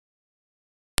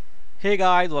Hey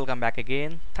guys, welcome back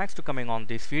again. Thanks for coming on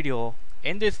this video.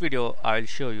 In this video I will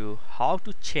show you how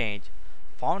to change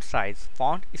font size,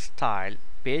 font style,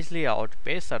 page layout,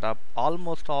 page setup,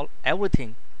 almost all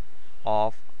everything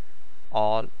of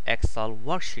all Excel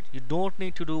worksheet. You don't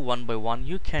need to do one by one,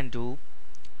 you can do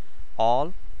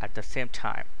all at the same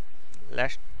time.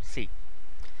 Let's see.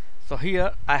 So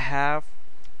here I have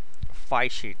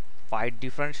five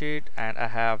different sheet, and I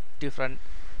have different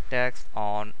text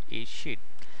on each sheet.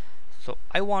 So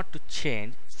I want to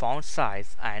change font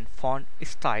size and font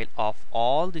style of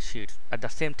all the sheets at the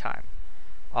same time,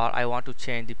 or I want to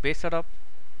change the page setup.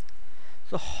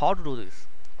 So how to do this?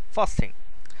 First thing,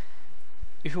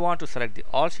 if you want to select the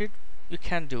all sheet, you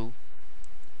can do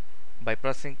by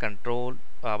pressing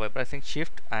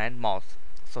shift and mouse.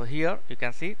 So here you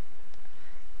can see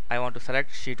I want to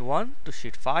select sheet 1 to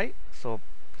sheet 5. So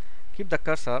keep the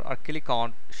cursor or click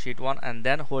on sheet 1 and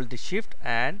then hold the shift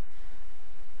and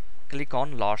click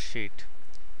on last sheet.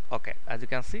 Okay, as you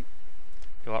can see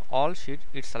your all sheet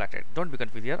is selected. Don't be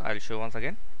confused here, I will show once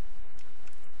again.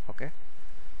 Okay,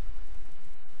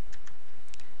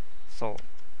 so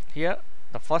here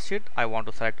the first sheet I want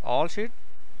to select all sheet.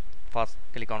 First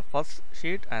click on first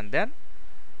sheet and then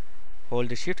hold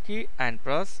the shift key and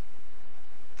press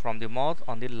from the mouse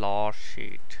on the last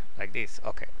sheet like this.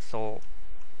 Okay, so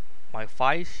my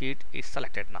 5 sheet is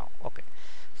selected now. Okay,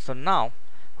 so now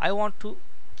I want to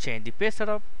change the page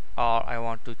setup, or I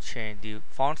want to change the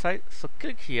font size. So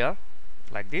click here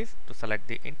like this to select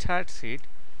the entire sheet,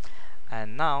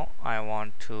 and now I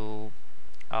want to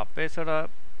page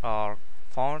setup or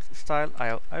font style.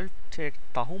 I'll take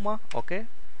Tahuma. Okay,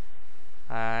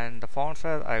 and the font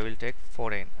size I will take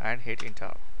 14 and hit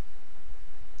enter.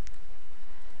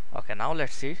 Okay, now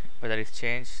let's see whether it's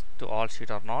changed to all sheet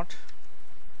or not.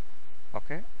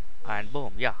 Okay, and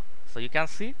boom, yeah. So you can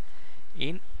see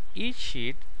in each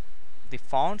sheet the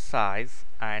font size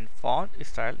and font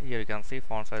style. Here you can see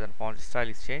font size and font style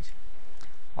is changed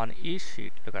on each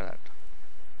sheet. Look at that.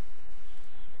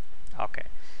 Okay,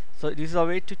 so this is a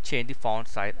way to change the font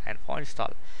size and font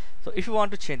style. So if you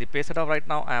want to change the page setup, right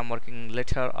now I am working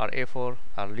letter or A4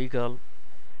 or legal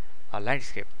or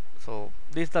landscape. So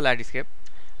this is the landscape.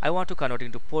 I want to convert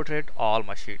into portrait all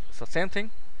my sheet. So same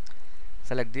thing,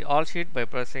 select the all sheet by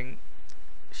pressing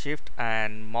shift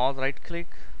and mouse right click,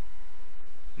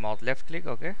 mouse left click.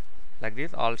 Okay, like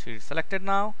this, all sheet is selected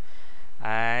now,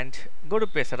 and go to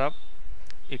page setup.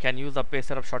 You can use the page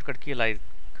setup shortcut key like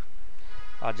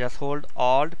just hold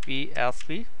alt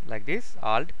PSP like this.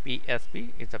 Alt PSP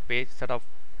is the page setup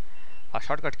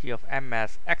shortcut key of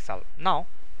MS Excel. Now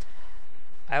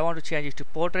I want to change it to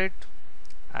portrait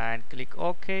and click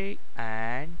OK,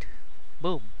 and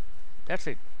boom, that's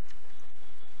it.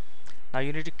 Now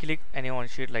you need to click any one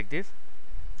sheet like this.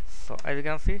 So as you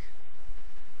can see,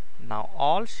 now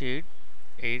all sheet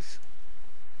is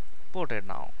portrait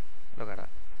now. Look at that.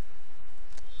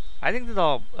 I think this is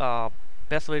the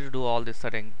best way to do all this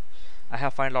setting. I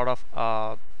have found a lot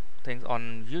of things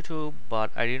on YouTube,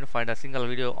 but I didn't find a single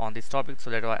video on this topic, so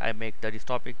that's why I make this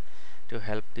topic to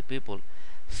help the people.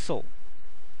 So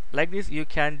like this, you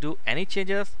can do any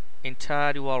changes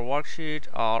entire your worksheet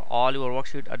or all your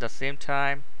worksheet at the same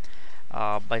time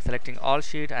by selecting all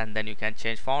sheet, and then you can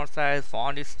change font size,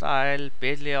 font style,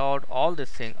 page layout, all this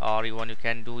thing, or even you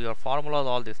can do your formulas,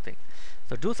 all these things.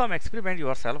 So do some experiment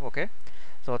yourself. Okay,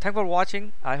 so thanks for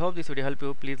watching. I hope this video helped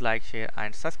you. Please like, share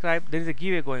and subscribe. There is a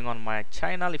giveaway going on my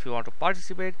channel. If you want to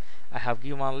participate, I have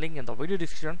given a link in the video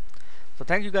description. So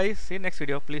thank you guys, see you next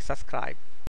video. Please subscribe.